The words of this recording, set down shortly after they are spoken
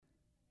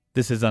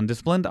This is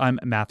Undisciplined. I'm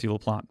Matthew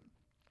LaPlante.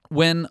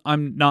 When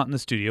I'm not in the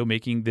studio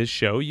making this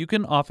show, you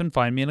can often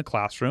find me in a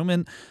classroom,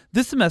 and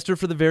this semester,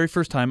 for the very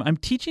first time, I'm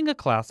teaching a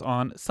class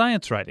on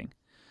science writing.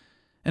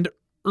 And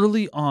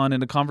early on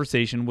in a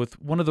conversation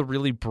with one of the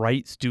really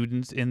bright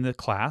students in the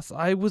class,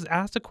 I was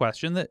asked a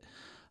question that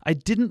I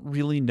didn't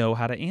really know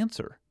how to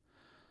answer.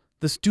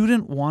 The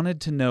student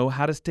wanted to know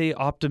how to stay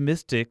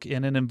optimistic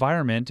in an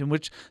environment in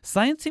which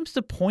science seems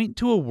to point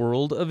to a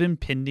world of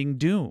impending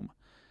doom.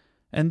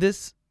 And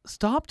this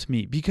stopped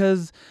me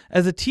because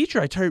as a teacher,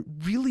 I try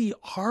really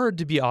hard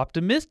to be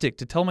optimistic,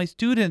 to tell my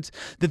students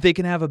that they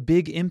can have a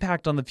big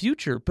impact on the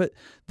future. But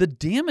the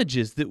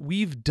damages that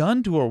we've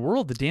done to our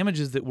world, the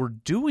damages that we're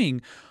doing,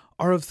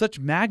 are of such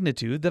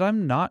magnitude that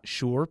I'm not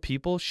sure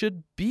people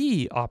should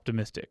be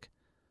optimistic.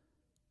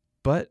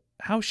 But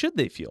how should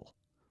they feel?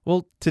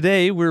 Well,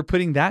 today we're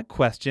putting that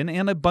question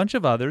and a bunch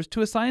of others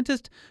to a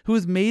scientist who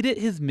has made it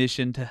his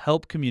mission to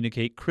help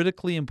communicate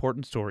critically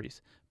important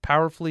stories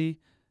powerfully,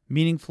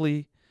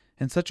 meaningfully,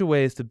 in such a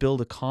way as to build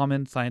a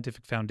common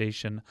scientific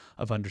foundation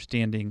of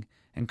understanding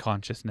and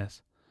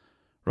consciousness.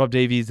 Rob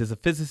Davies is a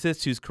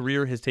physicist whose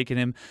career has taken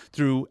him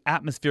through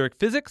atmospheric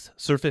physics,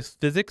 surface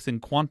physics,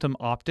 and quantum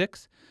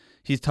optics.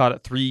 He's taught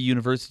at 3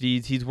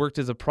 universities. He's worked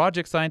as a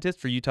project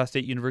scientist for Utah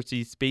State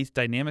University's Space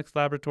Dynamics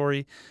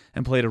Laboratory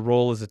and played a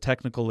role as a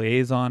technical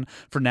liaison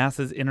for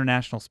NASA's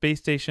International Space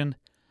Station.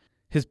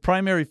 His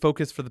primary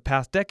focus for the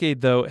past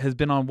decade, though, has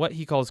been on what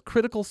he calls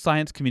critical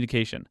science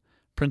communication,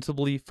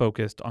 principally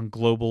focused on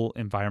global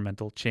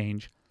environmental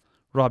change.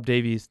 Rob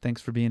Davies,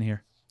 thanks for being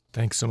here.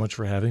 Thanks so much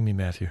for having me,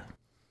 Matthew.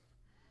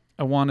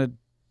 I wanted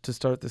to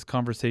start this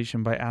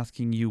conversation by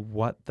asking you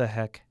what the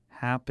heck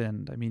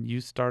happened. I mean, you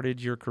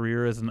started your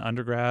career as an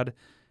undergrad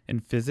in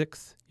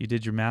physics. You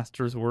did your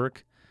master's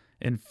work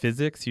in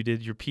physics. You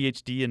did your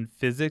PhD in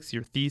physics.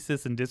 Your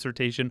thesis and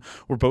dissertation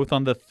were both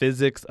on the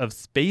physics of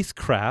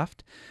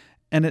spacecraft.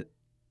 And at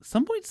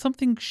some point,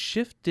 something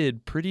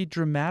shifted pretty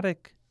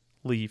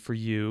dramatically for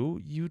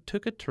you. You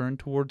took a turn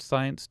towards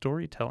science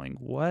storytelling.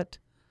 What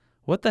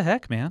the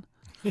heck, man?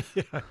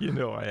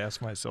 Yeah, I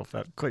ask myself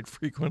that quite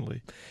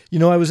frequently.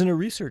 I was in a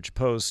research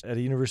post at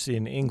a university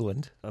in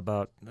England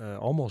about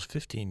almost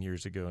 15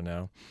 years ago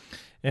now.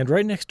 And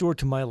right next door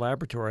to my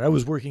laboratory, I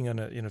was working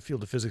in a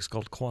field of physics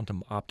called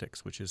quantum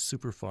optics, which is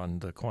super fun,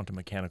 the quantum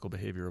mechanical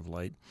behavior of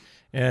light,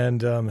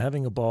 and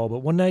having a ball. But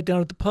one night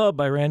down at the pub,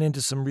 I ran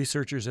into some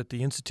researchers at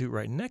the institute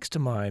right next to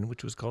mine,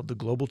 which was called the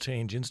Global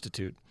Change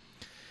Institute.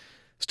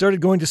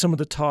 Started going to some of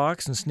the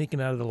talks and sneaking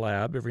out of the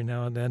lab every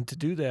now and then to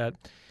do that.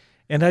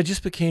 And I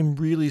just became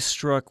really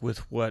struck with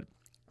what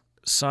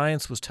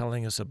science was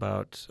telling us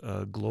about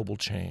global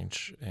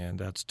change, and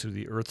that's to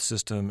the Earth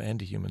system and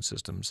to human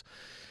systems.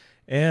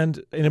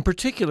 And in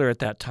particular at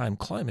that time,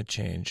 climate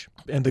change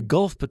and the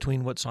gulf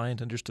between what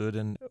science understood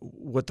and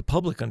what the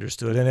public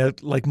understood.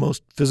 And like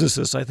most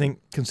physicists, I think,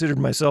 considered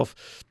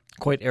myself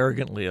quite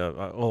arrogantly,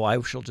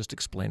 I shall just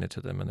explain it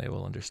to them and they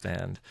will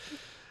understand.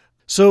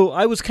 So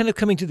I was kind of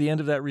coming to the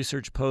end of that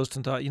research post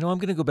and thought, I'm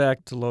going to go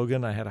back to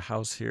Logan. I had a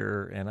house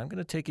here, and I'm going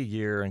to take a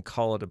year and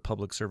call it a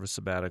public service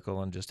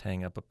sabbatical and just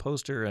hang up a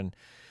poster and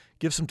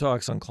give some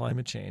talks on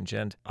climate change.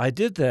 And I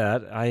did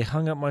that. I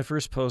hung up my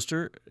first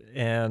poster,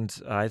 and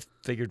I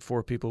figured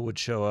 4 people would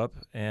show up,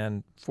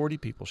 and 40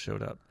 people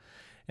showed up.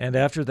 And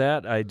after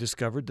that, I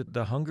discovered that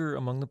the hunger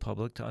among the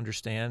public to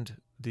understand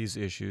these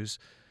issues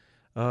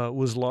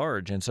was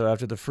large. And so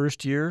after the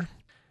first year,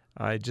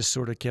 I just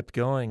sort of kept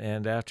going.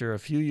 And after a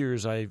few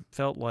years, I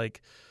felt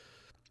like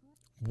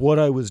what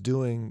I was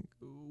doing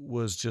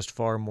was just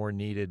far more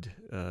needed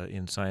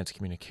in science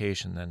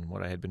communication than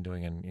what I had been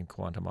doing in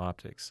quantum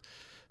optics.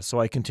 So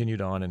I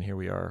continued on, and here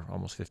we are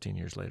almost 15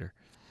 years later.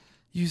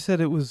 You said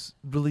it was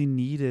really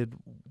needed.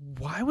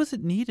 Why was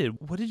it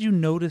needed? What did you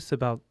notice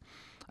about,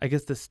 I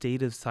guess, the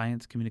state of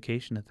science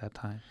communication at that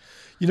time?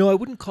 I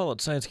wouldn't call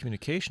it science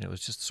communication. It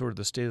was just sort of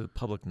the state of the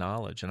public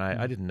knowledge. And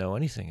I didn't know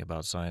anything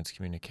about science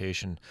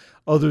communication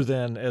other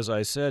than, as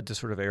I said, to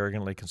sort of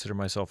arrogantly consider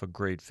myself a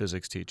great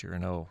physics teacher.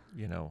 And,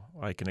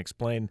 I can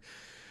explain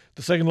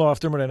the second law of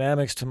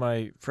thermodynamics to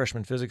my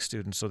freshman physics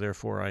students, so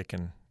therefore I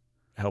can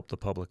help the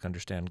public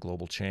understand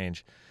global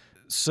change.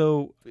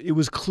 So it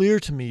was clear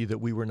to me that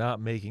we were not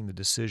making the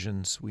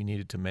decisions we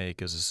needed to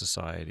make as a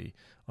society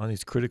on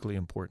these critically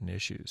important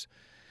issues.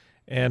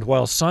 And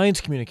while science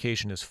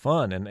communication is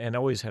fun and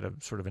always had a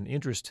sort of an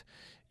interest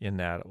in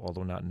that,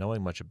 although not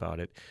knowing much about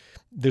it,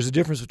 there's a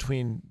difference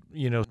between,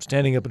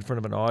 standing up in front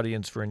of an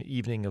audience for an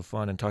evening of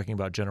fun and talking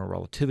about general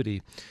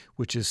relativity,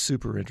 which is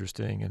super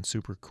interesting and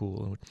super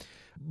cool.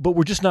 But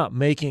we're just not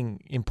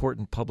making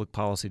important public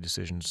policy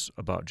decisions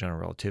about general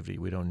relativity.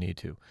 We don't need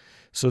to.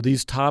 So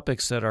these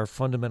topics that are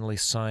fundamentally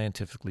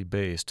scientifically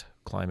based,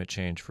 climate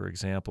change, for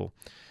example,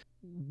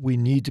 we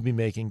need to be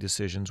making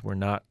decisions. We're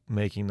not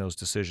making those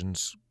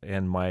decisions.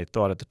 And my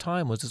thought at the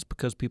time was it's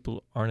because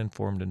people aren't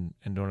informed and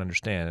don't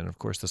understand. And, of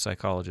course, the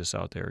psychologists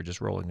out there are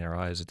just rolling their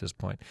eyes at this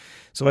point.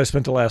 So I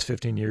spent the last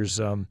 15 years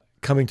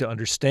coming to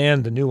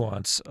understand the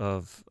nuance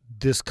of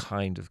this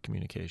kind of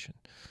communication.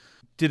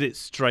 did it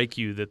strike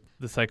you that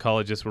the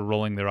psychologists were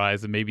rolling their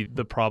eyes and maybe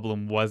the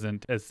problem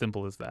wasn't as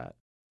simple as that?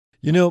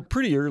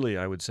 Pretty early,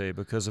 I would say,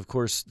 because, of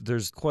course,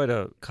 there's quite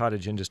a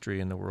cottage industry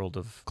in the world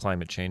of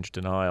climate change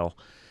denial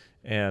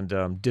and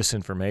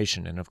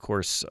disinformation. And, of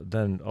course,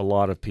 then a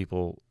lot of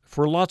people,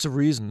 for lots of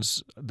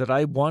reasons that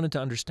I wanted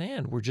to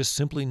understand, were just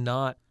simply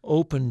not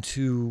open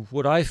to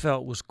what I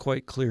felt was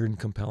quite clear and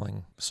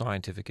compelling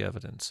scientific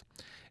evidence.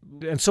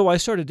 And so I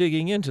started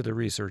digging into the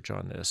research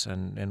on this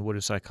and what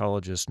do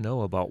psychologists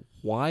know about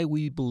why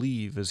we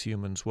believe as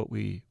humans what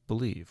we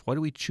believe. Why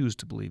do we choose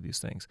to believe these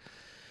things?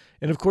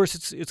 And of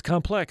course, it's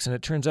complex, and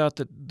it turns out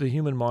that the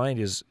human mind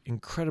is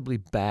incredibly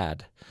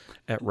bad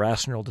at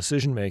rational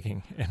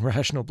decision-making and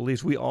rational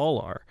beliefs. We all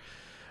are.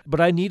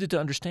 But I needed to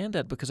understand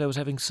that because I was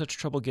having such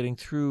trouble getting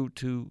through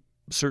to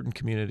certain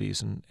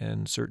communities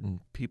and certain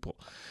people.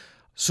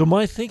 So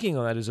my thinking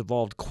on that has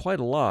evolved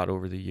quite a lot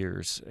over the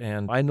years,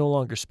 and I no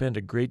longer spend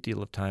a great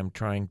deal of time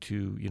trying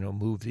to,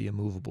 move the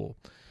immovable.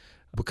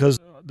 Because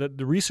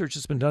the research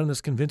that's been done on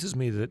this convinces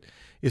me that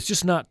it's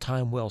just not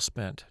time well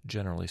spent,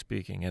 generally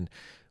speaking. And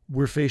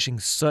we're facing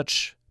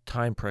such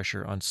time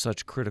pressure on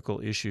such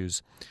critical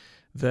issues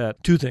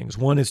that two things.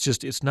 One,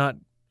 it's not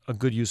a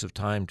good use of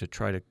time to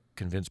try to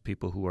convince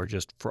people who are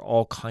just, for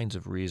all kinds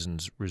of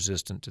reasons,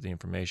 resistant to the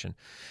information.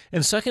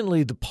 And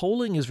secondly, the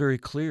polling is very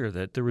clear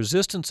that the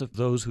resistance of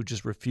those who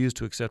just refuse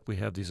to accept we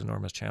have these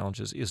enormous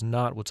challenges is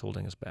not what's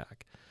holding us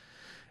back.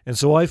 And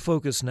so I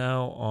focus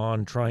now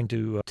on trying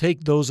to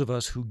take those of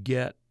us who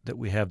get that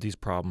we have these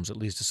problems, at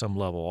least to some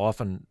level,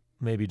 often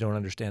maybe don't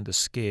understand the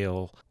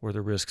scale or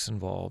the risks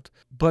involved,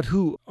 but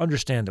who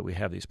understand that we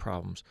have these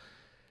problems,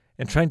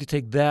 and trying to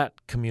take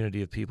that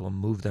community of people and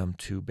move them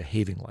to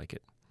behaving like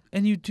it.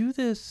 And you do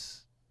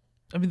this,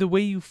 the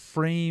way you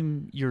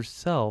frame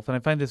yourself, and I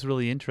find this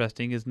really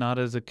interesting, is not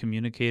as a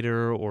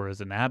communicator or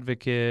as an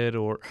advocate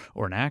or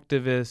an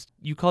activist.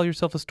 You call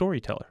yourself a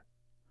storyteller.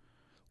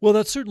 Well,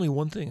 that's certainly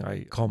one thing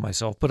I call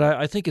myself, but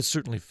I think it's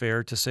certainly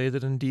fair to say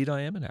that indeed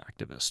I am an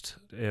activist,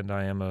 and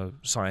I am a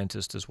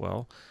scientist as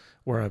well,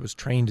 where I was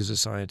trained as a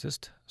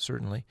scientist,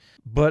 certainly.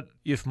 But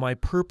if my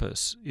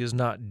purpose is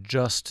not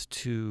just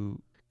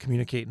to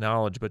communicate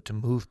knowledge, but to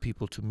move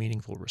people to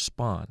meaningful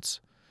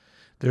response,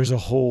 there's a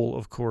whole,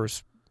 of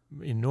course,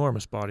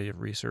 enormous body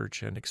of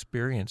research and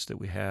experience that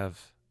we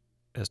have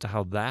as to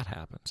how that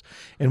happens.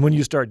 And when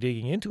you start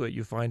digging into it,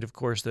 you find, of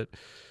course, that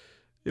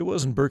it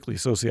wasn't Berkeley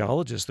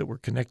sociologists that were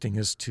connecting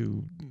us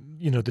to,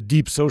 the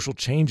deep social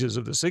changes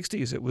of the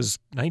 60s. It was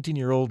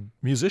 19-year-old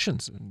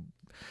musicians and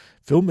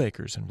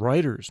filmmakers and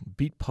writers and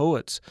beat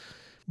poets.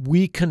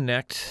 We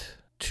connect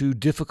to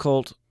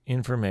difficult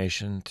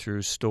information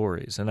through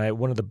stories. And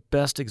one of the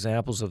best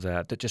examples of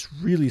that just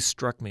really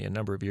struck me a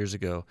number of years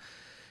ago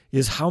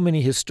is how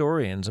many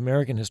historians,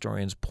 American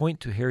historians, point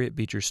to Harriet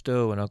Beecher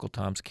Stowe and Uncle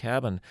Tom's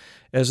Cabin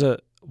as a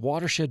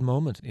watershed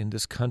moment in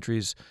this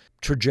country's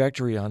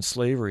trajectory on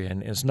slavery.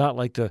 And it's not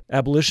like the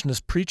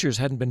abolitionist preachers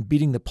hadn't been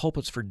beating the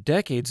pulpits for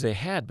decades. They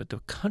had, but the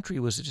country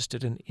was just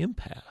at an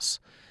impasse.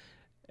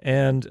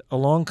 And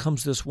along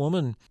comes this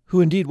woman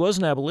who indeed was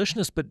an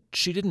abolitionist, but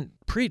she didn't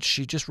preach.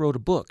 She just wrote a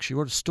book. She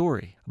wrote a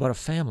story about a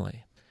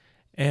family.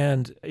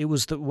 And it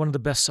was one of the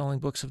best-selling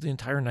books of the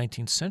entire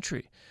 19th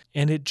century.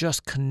 And it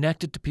just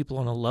connected to people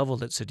on a level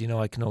that said,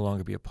 I can no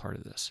longer be a part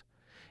of this.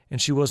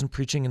 And she wasn't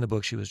preaching in the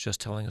book. She was just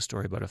telling a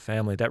story about a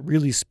family. That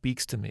really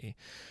speaks to me.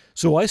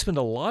 So I spend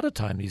a lot of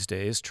time these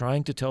days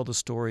trying to tell the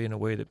story in a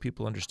way that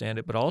people understand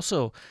it. But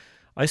also,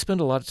 I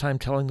spend a lot of time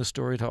telling the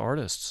story to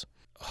artists,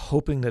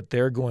 hoping that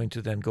they're going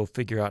to then go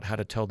figure out how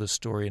to tell this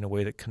story in a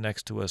way that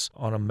connects to us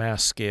on a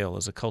mass scale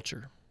as a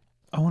culture.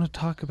 I want to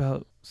talk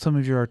about some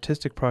of your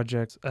artistic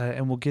projects,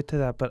 and we'll get to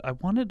that. But I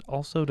wanted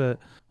also to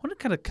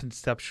kind of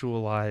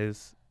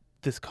conceptualize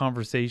this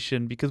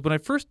conversation, because when I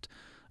first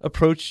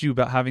approached you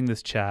about having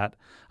this chat,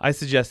 I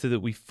suggested that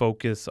we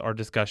focus our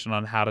discussion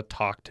on how to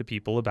talk to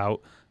people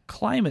about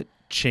climate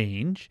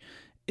change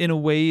in a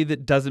way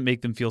that doesn't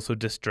make them feel so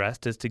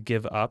distressed as to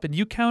give up. And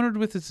you countered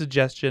with the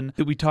suggestion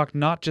that we talk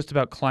not just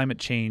about climate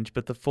change,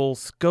 but the full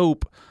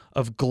scope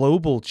of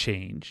global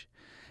change.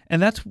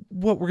 And that's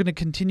what we're going to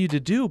continue to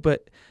do.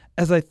 But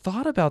as I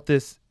thought about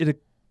this, it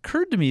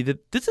occurred to me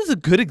that this is a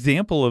good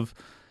example of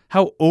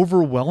how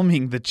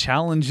overwhelming the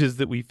challenges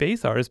that we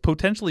face are. As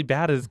potentially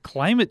bad as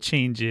climate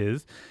change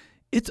is,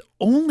 it's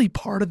only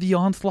part of the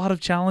onslaught of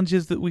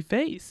challenges that we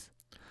face.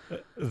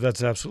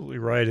 That's absolutely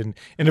right.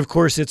 And of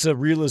course, it's a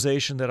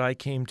realization that I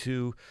came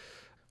to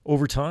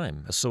over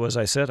time. So as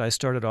I said, I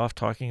started off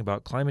talking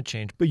about climate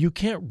change, but you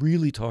can't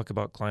really talk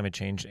about climate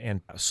change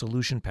and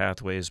solution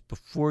pathways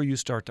before you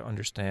start to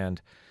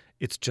understand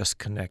it's just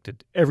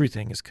connected.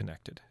 Everything is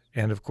connected.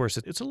 And of course,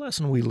 it's a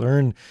lesson we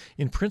learn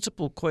in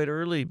principle quite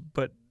early,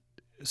 but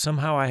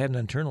somehow I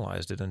hadn't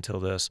internalized it until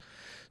this.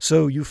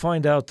 So you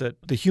find out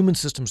that the human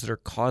systems that are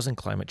causing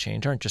climate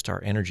change aren't just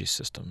our energy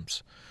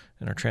systems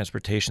and our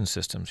transportation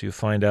systems. You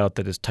find out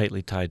that it's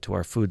tightly tied to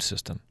our food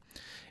system.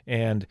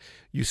 and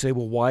you say,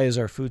 well, why is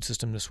our food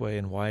system this way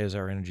and why is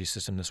our energy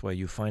system this way?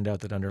 You find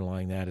out that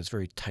underlying that is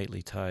very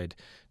tightly tied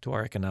to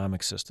our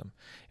economic system.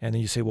 And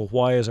then you say, well,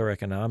 why is our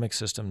economic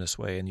system this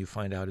way? And you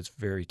find out it's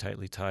very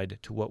tightly tied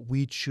to what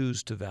we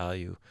choose to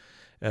value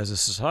as a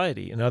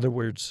society. In other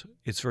words,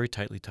 it's very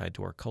tightly tied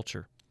to our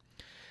culture.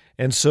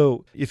 And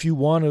so if you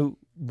want to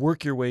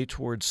work your way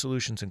towards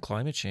solutions in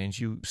climate change,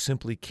 you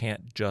simply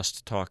can't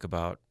just talk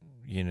about,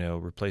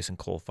 replacing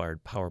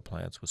coal-fired power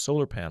plants with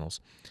solar panels.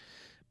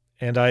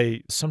 And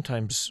I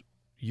sometimes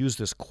use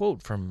this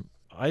quote from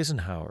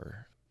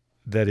Eisenhower,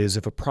 that is,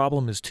 if a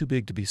problem is too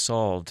big to be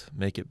solved,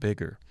 make it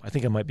bigger. I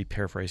think I might be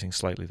paraphrasing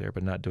slightly there,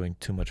 but not doing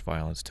too much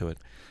violence to it.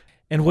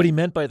 And what he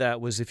meant by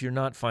that was if you're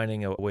not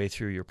finding a way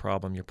through your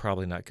problem, you're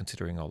probably not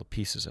considering all the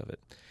pieces of it.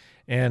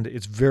 And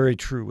it's very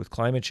true with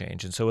climate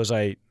change. And so as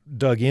I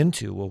dug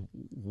into, well,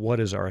 what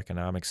is our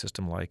economic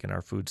system like and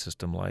our food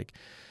system like,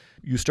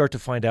 you start to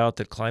find out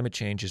that climate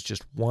change is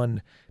just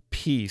one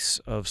piece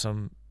of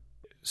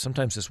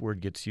sometimes this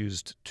word gets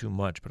used too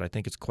much, but I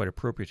think it's quite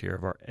appropriate here,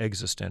 of our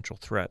existential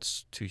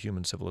threats to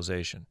human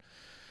civilization.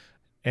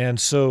 And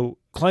so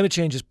climate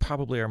change is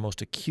probably our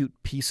most acute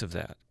piece of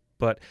that.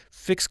 But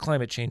fix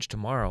climate change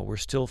tomorrow, we're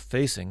still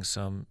facing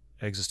some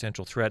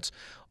existential threats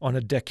on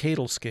a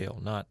decadal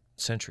scale, not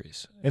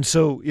centuries. And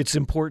so it's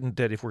important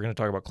that if we're going to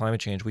talk about climate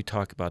change, we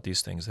talk about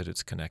these things that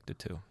it's connected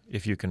to,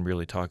 if you can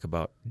really talk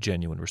about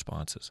genuine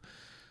responses.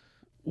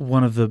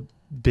 One of the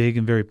big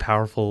and very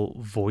powerful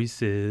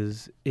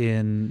voices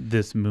in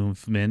this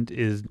movement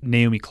is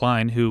Naomi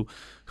Klein, who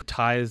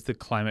ties the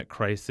climate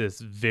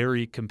crisis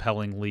very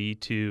compellingly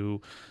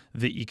to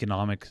the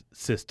economic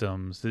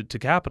systems, to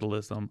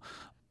capitalism.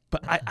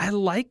 But I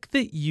like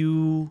that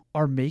you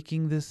are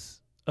making this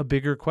a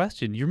bigger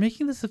question. You're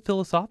making this a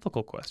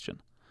philosophical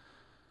question.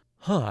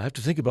 I have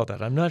to think about that.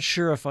 I'm not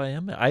sure if I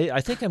am. I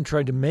think I'm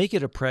trying to make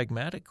it a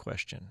pragmatic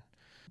question,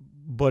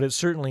 but it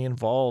certainly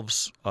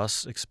involves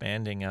us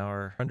expanding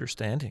our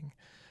understanding.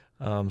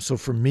 So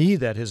for me,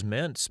 that has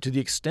meant, to the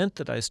extent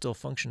that I still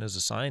function as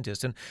a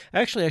scientist, and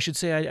actually I should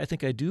say I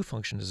think I do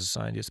function as a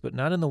scientist, but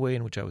not in the way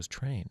in which I was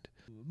trained.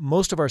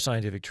 Most of our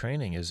scientific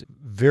training is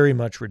very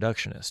much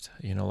reductionist.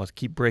 Let's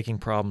keep breaking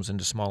problems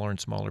into smaller and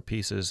smaller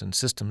pieces and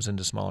systems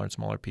into smaller and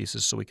smaller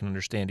pieces so we can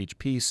understand each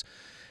piece,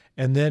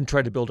 and then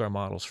try to build our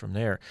models from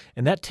there.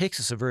 And that takes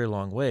us a very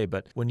long way.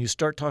 But when you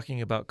start talking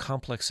about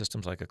complex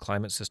systems like a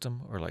climate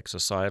system or like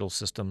societal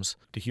systems,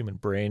 the human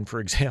brain,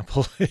 for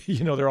example,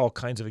 there are all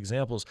kinds of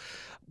examples.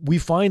 We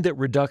find that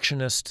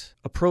reductionist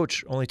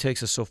approach only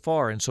takes us so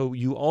far. And so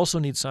you also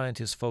need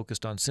scientists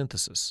focused on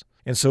synthesis.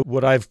 And so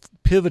what I've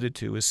pivoted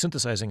to is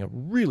synthesizing a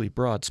really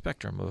broad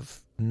spectrum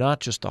of not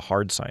just the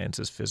hard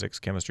sciences, physics,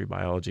 chemistry,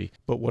 biology,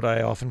 but what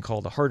I often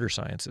call the harder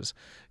sciences,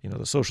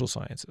 the social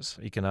sciences,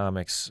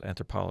 economics,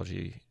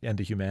 anthropology, and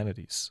the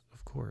humanities,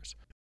 of course.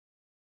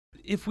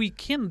 If we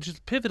can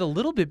just pivot a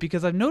little bit,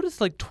 because I've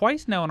noticed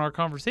twice now in our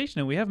conversation,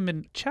 and we haven't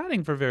been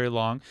chatting for very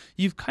long,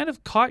 you've kind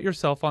of caught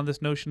yourself on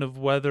this notion of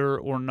whether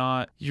or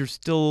not you're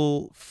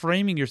still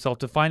framing yourself,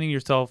 defining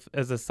yourself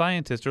as a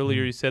scientist.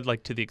 Earlier you said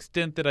to the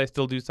extent that I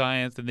still do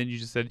science, and then you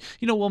just said,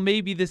 well,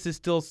 maybe this is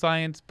still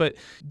science, but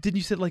didn't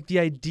you said the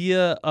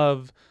idea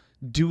of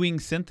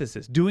doing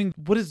synthesis, doing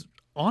what is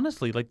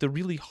honestly, the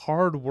really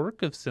hard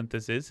work of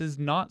synthesis is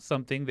not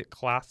something that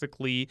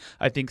classically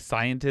I think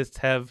scientists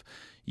have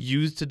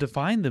used to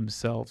define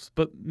themselves,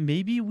 but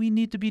maybe we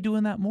need to be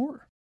doing that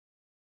more.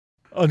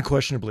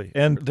 Unquestionably.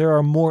 And there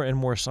are more and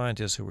more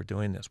scientists who are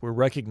doing this. We're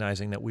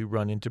recognizing that we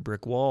run into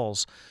brick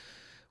walls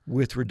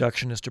with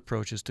reductionist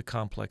approaches to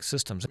complex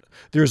systems.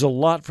 There's a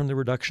lot from the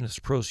reductionist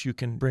approach you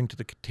can bring to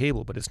the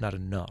table, but it's not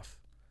enough.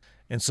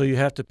 And so you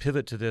have to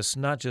pivot to this,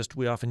 not just,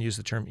 we often use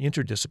the term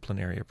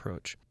interdisciplinary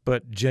approach,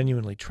 but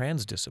genuinely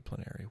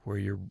transdisciplinary, where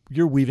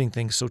you're weaving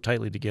things so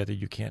tightly together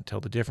you can't tell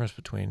the difference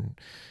between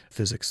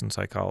physics and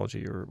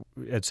psychology, or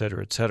et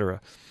cetera, et cetera.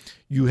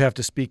 You have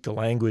to speak the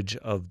language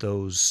of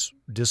those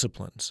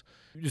disciplines.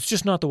 It's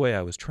just not the way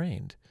I was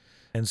trained.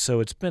 And so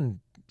it's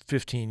been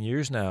 15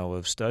 years now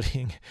of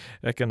studying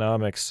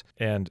economics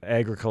and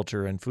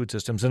agriculture and food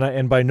systems,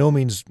 and by no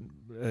means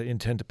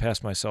intend to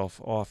pass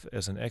myself off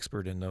as an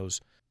expert in those.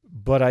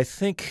 But I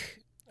think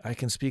I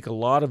can speak a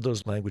lot of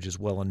those languages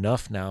well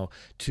enough now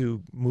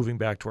to, moving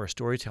back to our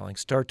storytelling,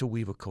 start to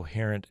weave a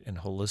coherent and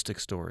holistic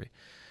story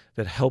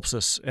that helps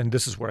us, and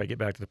this is where I get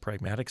back to the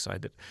pragmatic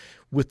side, that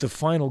with the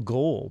final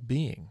goal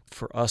being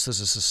for us as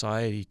a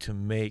society to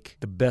make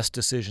the best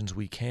decisions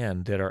we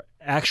can that are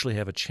actually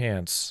have a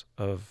chance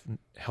of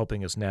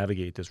helping us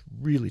navigate this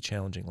really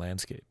challenging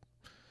landscape.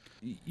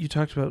 You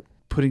talked about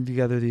putting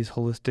together these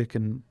holistic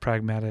and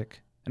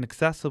pragmatic and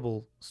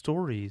accessible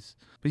stories,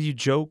 but you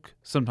joke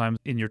sometimes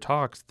in your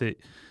talks that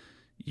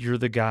you're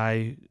the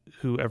guy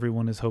who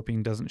everyone is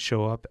hoping doesn't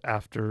show up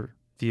after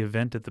the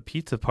event at the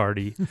pizza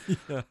party.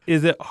 Yeah.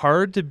 Is it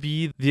hard to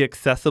be the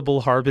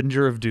accessible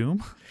harbinger of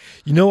doom?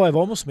 I've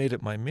almost made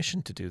it my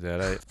mission to do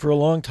that. For a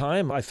long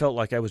time, I felt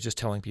like I was just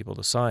telling people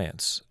the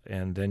science,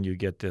 and then you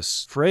get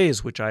this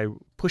phrase, which I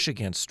push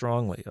against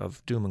strongly,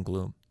 of doom and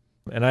gloom.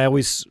 And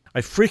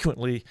I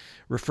frequently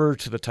refer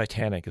to the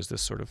Titanic as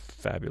this sort of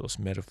fabulous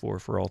metaphor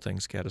for all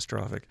things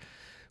catastrophic.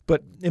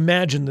 But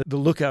imagine the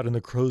lookout in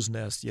the crow's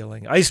nest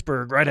yelling,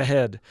 "Iceberg right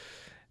ahead,"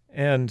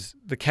 and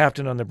the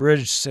captain on the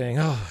bridge saying,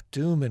 "Oh,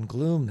 doom and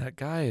gloom, that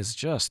guy is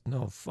just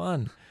no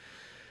fun."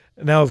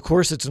 Now, of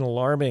course, it's an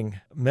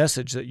alarming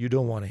message that you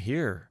don't want to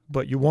hear,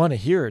 but you want to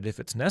hear it if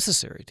it's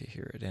necessary to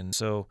hear it. And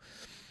so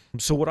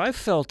what I've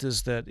felt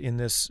is that in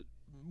this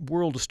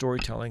world of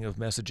storytelling, of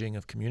messaging,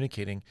 of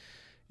communicating,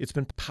 it's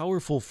been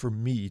powerful for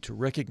me to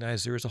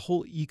recognize there is a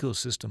whole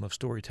ecosystem of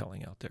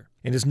storytelling out there.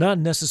 And it's not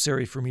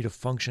necessary for me to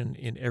function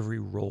in every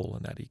role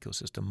in that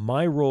ecosystem.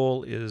 My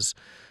role is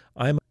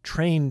I'm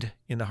trained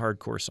in the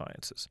hardcore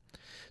sciences.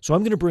 So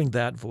I'm going to bring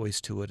that voice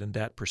to it and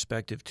that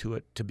perspective to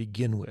it to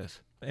begin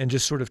with, and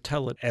just sort of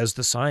tell it as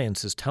the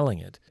science is telling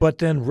it. But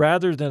then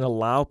rather than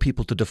allow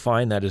people to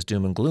define that as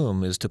doom and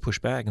gloom, is to push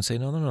back and say,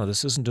 no,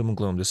 this isn't doom and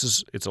gloom.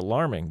 It's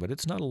alarming, but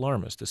it's not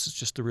alarmist. This is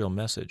just the real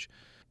message.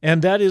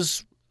 And that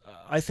is,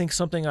 I think,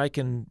 something I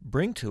can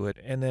bring to it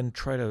and then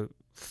try to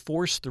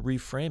force the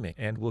reframing.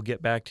 And we'll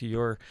get back to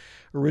your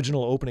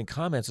original opening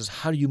comments is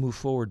how do you move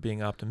forward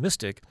being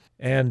optimistic?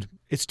 And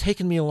it's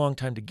taken me a long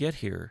time to get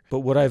here. But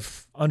what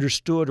I've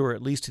understood, or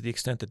at least to the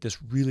extent that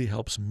this really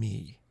helps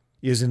me,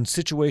 is in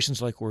situations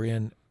like we're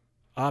in,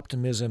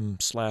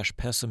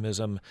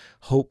 optimism/pessimism,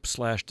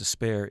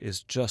 hope/despair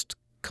is just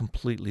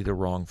completely the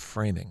wrong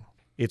framing.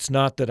 It's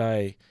not that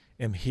I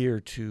am here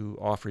to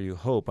offer you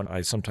hope, and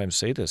I sometimes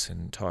say this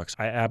in talks.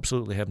 I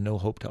absolutely have no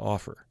hope to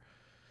offer.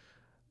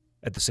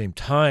 At the same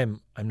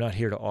time, I'm not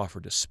here to offer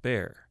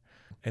despair.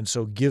 And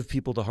so give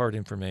people the hard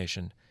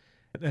information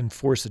and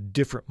force a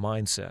different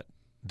mindset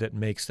that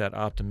makes that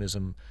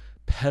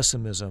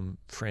optimism-pessimism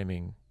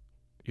framing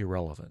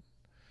irrelevant.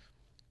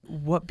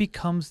 What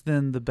becomes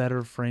then the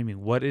better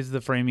framing? What is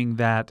the framing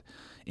that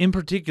in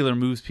particular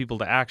moves people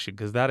to action?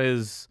 Because that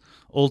is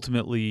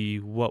ultimately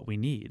what we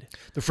need.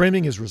 The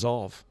framing is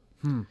resolve.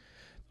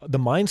 The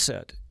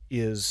mindset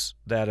is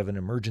that of an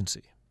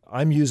emergency.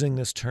 I'm using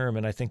this term,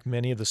 and I think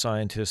many of the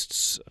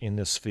scientists in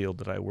this field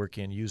that I work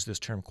in use this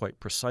term quite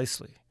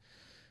precisely.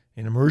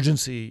 An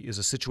emergency is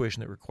a situation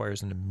that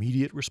requires an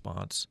immediate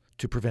response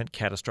to prevent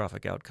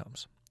catastrophic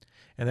outcomes.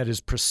 And that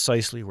is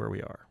precisely where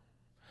we are.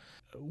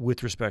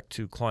 With respect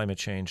to climate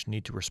change,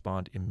 need to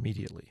respond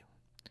immediately.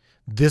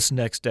 This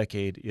next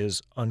decade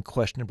is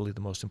unquestionably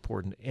the most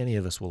important any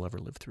of us will ever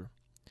live through.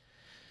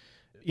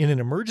 In an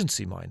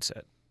emergency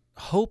mindset,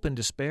 hope and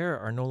despair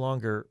are no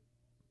longer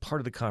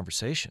part of the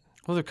conversation.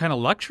 Well, they're kind of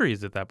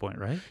luxuries at that point,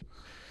 right?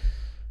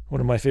 One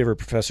of my favorite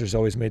professors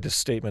always made this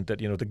statement that,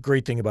 the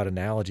great thing about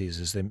analogies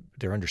is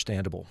they're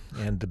understandable.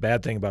 And the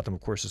bad thing about them,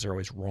 of course, is they're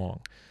always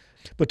wrong.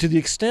 But to the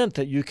extent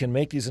that you can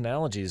make these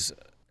analogies,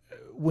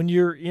 when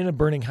you're in a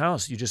burning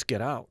house, you just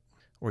get out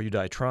or you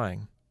die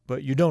trying.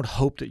 But you don't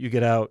hope that you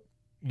get out.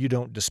 You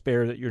don't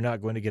despair that you're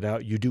not going to get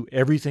out. You do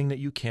everything that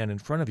you can in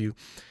front of you.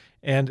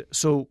 And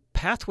so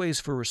pathways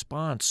for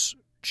response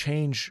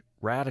change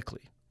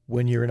radically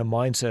when you're in a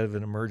mindset of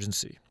an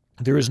emergency.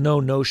 There is no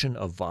notion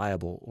of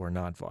viable or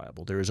not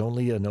viable. There is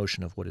only a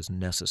notion of what is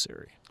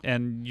necessary.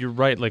 And you're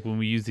right, like when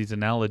we use these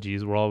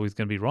analogies, we're always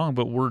going to be wrong,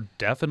 but we're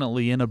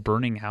definitely in a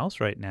burning house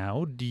right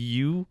now. Do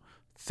you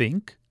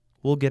think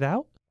we'll get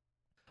out?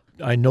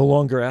 I no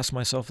longer ask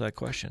myself that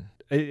question.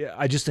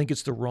 I just think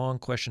it's the wrong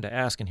question to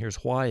ask, and here's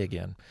why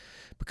again,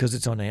 because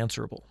it's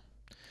unanswerable.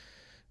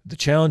 The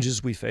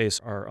challenges we face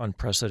are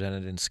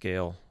unprecedented in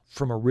scale.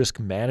 From a risk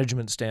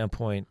management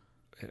standpoint,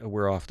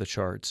 we're off the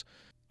charts.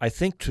 I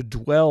think to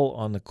dwell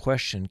on the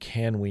question,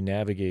 can we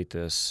navigate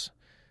this,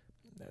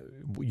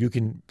 you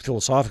can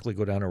philosophically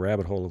go down a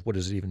rabbit hole of what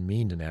does it even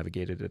mean to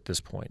navigate it at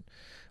this point.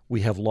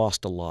 We have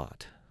lost a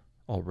lot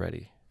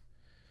already.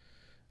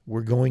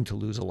 We're going to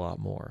lose a lot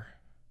more.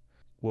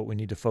 What we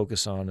need to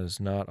focus on is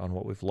not on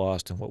what we've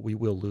lost and what we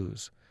will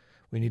lose.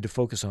 We need to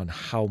focus on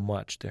how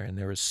much there, and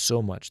there is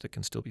so much that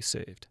can still be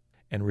saved,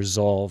 and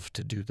resolve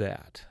to do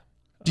that.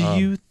 Do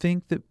you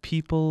think that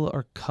people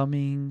are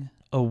coming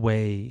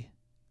away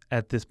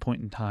at this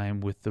point in time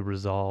with the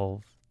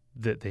resolve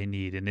that they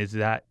need? And is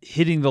that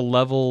hitting the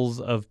levels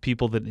of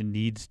people that it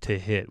needs to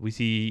hit? We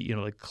see,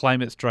 like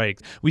climate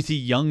strikes. We see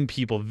young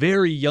people,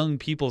 very young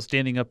people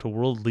standing up to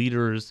world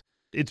leaders.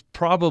 It's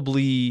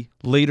probably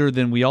later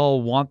than we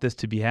all want this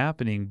to be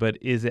happening, but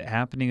is it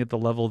happening at the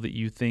level that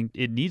you think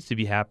it needs to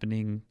be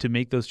happening to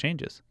make those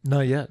changes?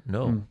 Not yet,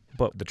 no.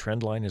 But the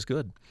trend line is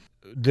good.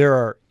 There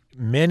are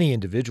many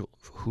individuals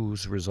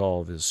whose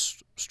resolve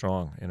is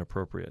strong and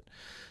appropriate,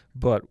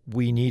 but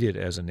we need it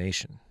as a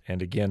nation.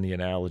 And again, the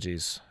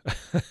analogies,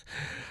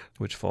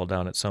 which fall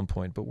down at some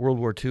point. But World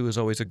War II is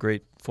always a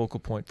great focal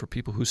point for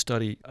people who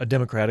study a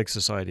democratic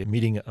society,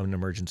 meeting an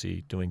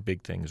emergency, doing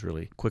big things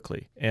really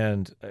quickly.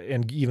 And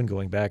even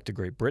going back to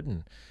Great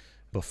Britain,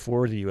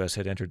 before the U.S.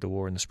 had entered the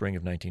war in the spring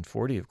of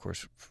 1940, of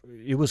course,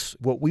 it was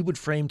what we would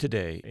frame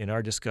today in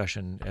our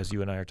discussion, as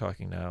you and I are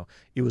talking now,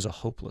 it was a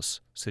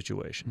hopeless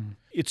situation.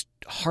 It's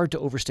hard to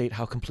overstate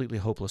how completely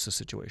hopeless the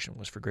situation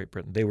was for Great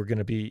Britain. They were going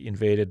to be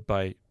invaded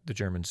by the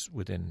Germans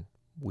within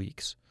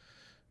weeks.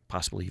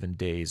 possibly even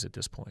days at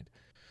this point.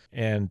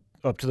 And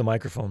up to the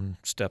microphone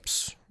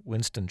steps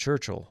Winston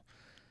Churchill,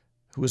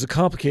 who is a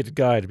complicated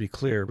guy, to be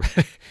clear.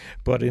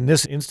 But in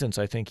this instance,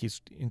 I think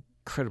he's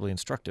incredibly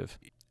instructive.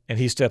 And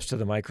he steps to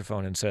the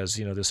microphone and says,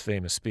 this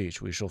famous speech,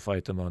 "We shall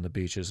fight them on the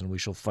beaches, and we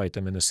shall fight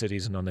them in the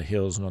cities and on the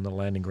hills and on the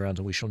landing grounds,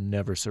 and we shall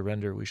never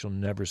surrender, we shall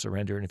never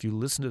surrender." And if you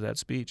listen to that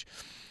speech,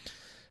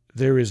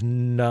 there is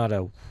not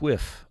a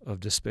whiff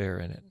of despair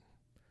in it,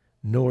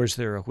 nor is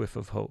there a whiff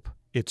of hope.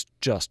 It's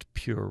just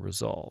pure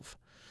resolve.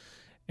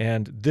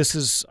 And this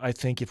is, I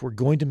think, if we're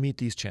going to meet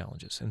these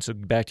challenges, and so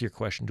back to your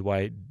question,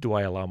 do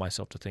I allow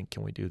myself to think,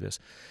 can we do this?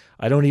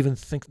 I don't even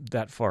think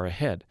that far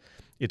ahead.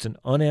 It's an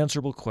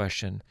unanswerable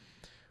question.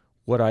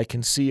 What I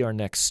can see are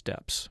next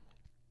steps.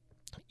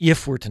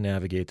 If we're to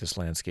navigate this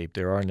landscape,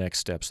 there are next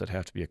steps that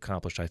have to be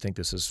accomplished. I think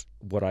this is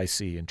what I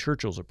see in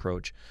Churchill's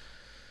approach.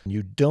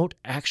 You don't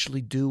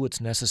actually do what's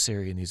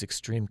necessary in these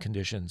extreme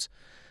conditions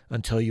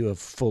until you have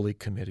fully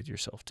committed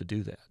yourself to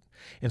do that.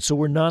 And so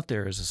we're not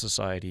there as a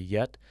society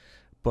yet,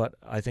 but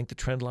I think the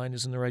trend line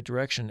is in the right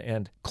direction.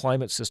 And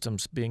climate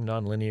systems being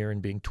nonlinear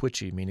and being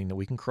twitchy, meaning that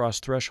we can cross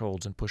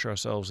thresholds and push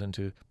ourselves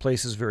into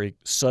places very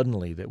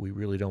suddenly that we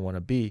really don't want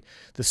to be.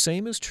 The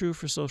same is true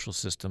for social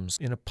systems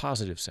in a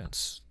positive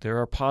sense. There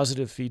are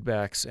positive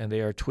feedbacks, and they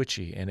are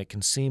twitchy, and it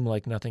can seem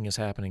like nothing is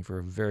happening for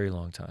a very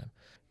long time.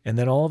 And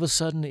then all of a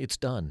sudden, it's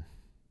done.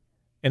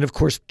 And of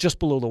course, just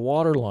below the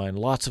waterline,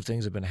 lots of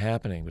things have been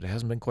happening, but it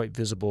hasn't been quite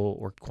visible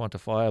or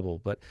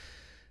quantifiable. But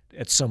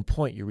at some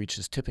point, you reach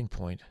this tipping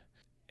point,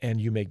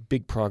 and you make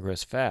big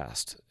progress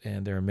fast.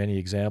 And there are many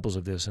examples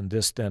of this. And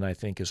this, then, I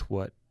think, is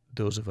what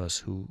those of us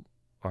who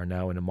are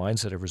now in a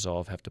mindset of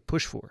resolve have to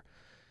push for.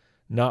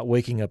 Not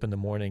waking up in the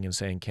morning and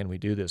saying, can we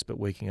do this? But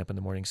waking up in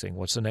the morning saying,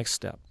 what's the next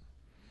step?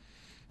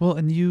 Well,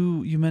 and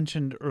you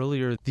mentioned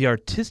earlier the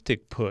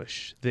artistic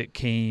push that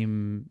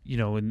came,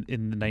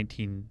 in the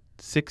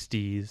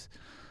 1960s.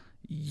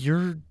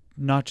 You're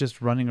not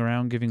just running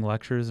around giving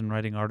lectures and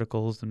writing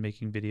articles and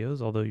making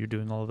videos, although you're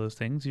doing all of those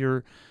things.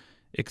 You're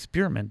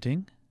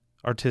experimenting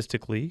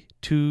artistically.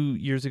 2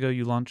 years ago,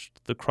 you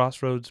launched the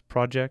Crossroads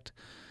Project,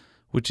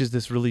 which is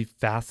this really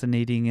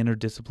fascinating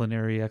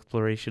interdisciplinary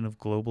exploration of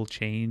global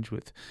change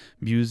with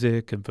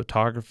music and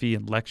photography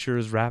and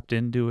lectures wrapped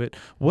into it.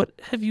 What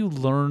have you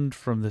learned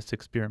from this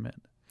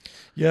experiment?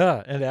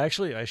 Yeah, and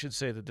actually, I should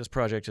say that this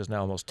project is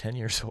now almost 10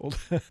 years old.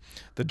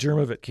 The germ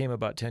of it came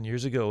about 10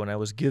 years ago when I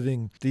was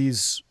giving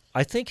these,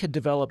 I think had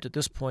developed at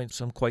this point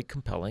some quite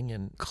compelling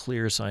and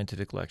clear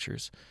scientific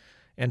lectures,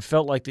 and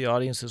felt like the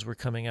audiences were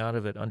coming out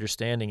of it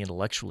understanding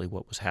intellectually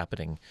what was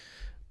happening,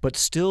 but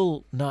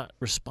still not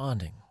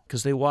responding,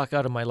 because they walk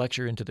out of my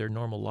lecture into their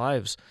normal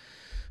lives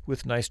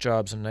with nice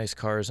jobs and nice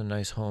cars and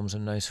nice homes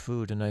and nice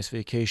food and nice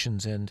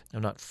vacations, and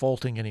I'm not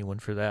faulting anyone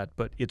for that,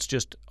 but it's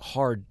just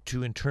hard to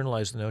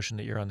internalize the notion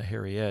that you're on the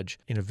hairy edge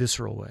in a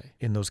visceral way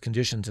in those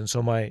conditions. And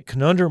so my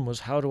conundrum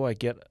was, how do I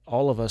get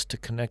all of us to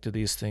connect to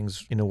these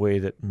things in a way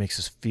that makes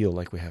us feel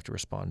like we have to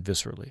respond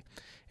viscerally?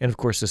 And of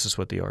course, this is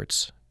what the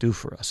arts do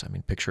for us. I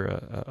mean, picture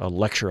a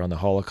lecture on the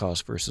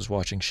Holocaust versus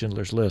watching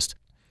Schindler's List.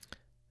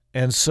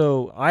 And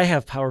so I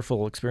have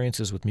powerful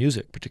experiences with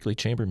music, particularly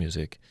chamber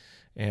music.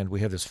 And we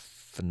have this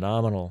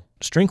phenomenal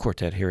string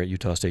quartet here at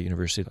Utah State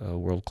University, a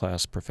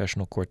world-class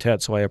professional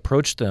quartet. So I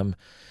approached them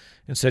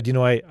and said,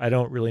 I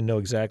don't really know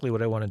exactly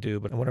what I want to do,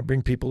 but I want to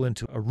bring people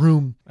into a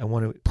room. I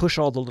want to push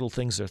all the little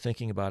things they're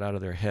thinking about out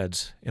of their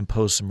heads,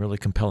 impose some really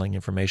compelling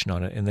information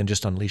on it, and then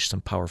just unleash some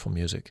powerful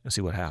music and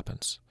see what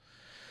happens.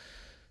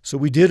 So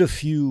we did a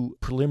few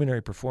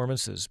preliminary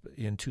performances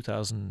in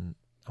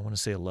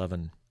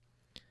 2011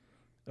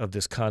 of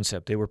this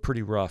concept. They were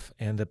pretty rough,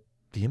 and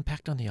the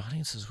impact on the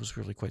audiences was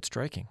really quite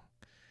striking.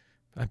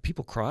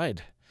 People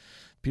cried.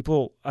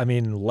 People,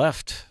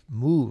 left,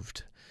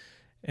 moved.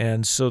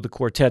 And so the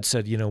quartet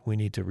said, we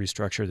need to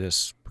restructure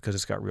this because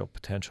it's got real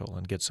potential,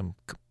 and get some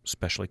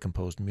specially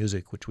composed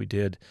music, which we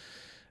did,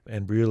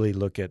 and really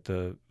look at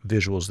the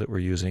visuals that we're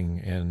using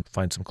and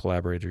find some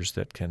collaborators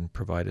that can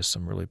provide us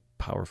some really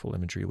powerful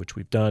imagery, which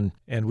we've done.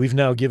 And we've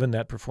now given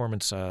that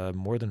performance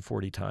more than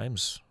 40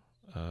 times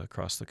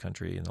across the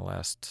country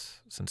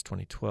since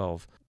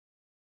 2012.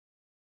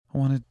 I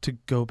wanted to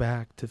go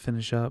back to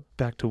finish up,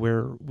 back to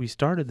where we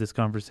started this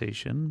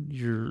conversation.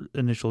 Your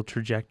initial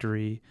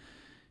trajectory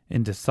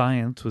into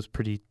science was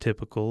pretty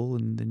typical,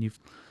 and then you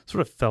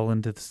sort of fell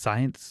into the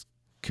science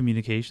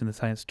communication, the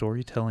science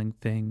storytelling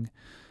thing.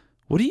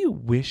 What do you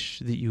wish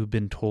that you had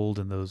been told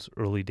in those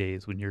early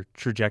days when your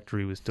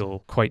trajectory was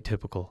still quite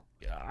typical?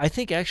 I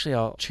think actually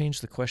I'll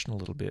change the question a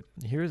little bit.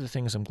 Here are the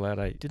things I'm glad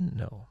I didn't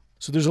know.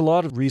 So there's a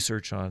lot of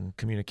research on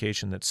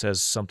communication that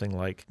says something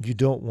like, you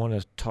don't want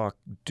to talk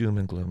doom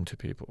and gloom to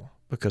people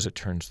because it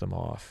turns them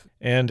off.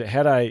 And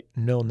had I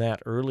known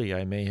that early,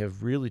 I may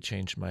have really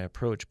changed my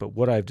approach. But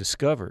what I've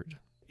discovered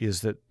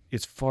is that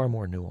it's far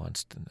more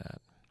nuanced than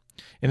that.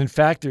 And in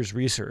fact, there's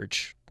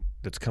research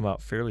that's come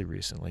out fairly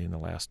recently in the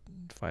last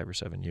 5 or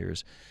 7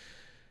 years.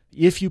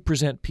 If you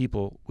present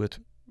people with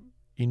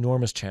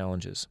enormous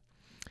challenges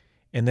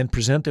and then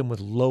present them with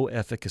low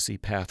efficacy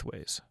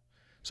pathways,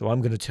 So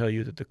I'm going to tell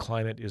you that the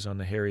climate is on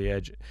the hairy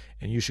edge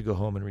and you should go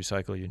home and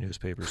recycle your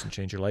newspapers and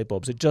change your light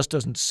bulbs. It just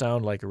doesn't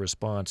sound like a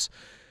response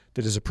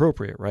that is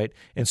appropriate, right?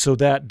 And so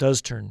that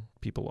does turn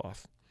people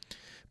off.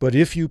 But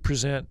if you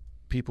present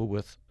people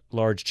with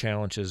large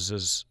challenges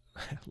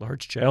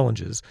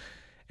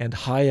and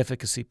high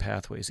efficacy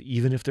pathways,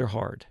 even if they're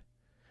hard,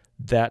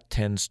 that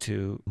tends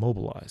to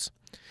mobilize.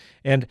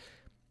 And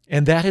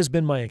that has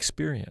been my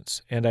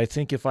experience. And I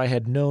think if I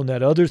had known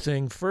that other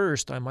thing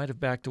first, I might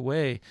have backed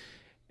away.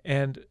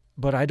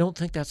 But I don't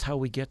think that's how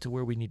we get to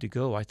where we need to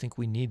go. I think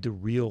we need the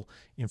real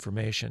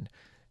information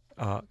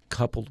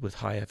coupled with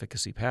high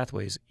efficacy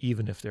pathways,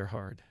 even if they're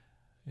hard.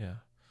 Yeah.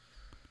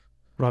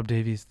 Rob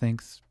Davies,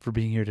 thanks for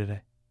being here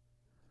today.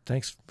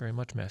 Thanks very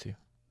much, Matthew.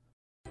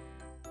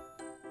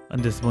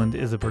 Undisciplined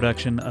is a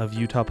production of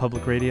Utah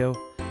Public Radio.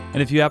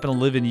 And if you happen to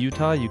live in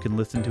Utah, you can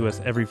listen to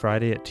us every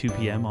Friday at 2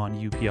 p.m. on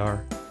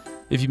UPR.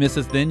 If you miss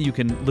us then, you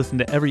can listen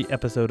to every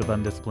episode of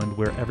Undisciplined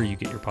wherever you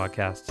get your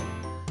podcasts.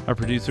 Our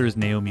producer is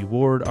Naomi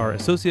Ward. Our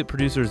associate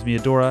producer is Mia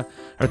Dora.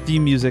 Our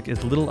theme music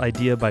is Little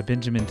Idea by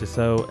Benjamin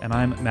Tissot. And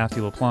I'm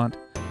Matthew LaPlante.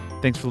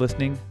 Thanks for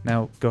listening.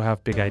 Now go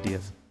have big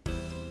ideas.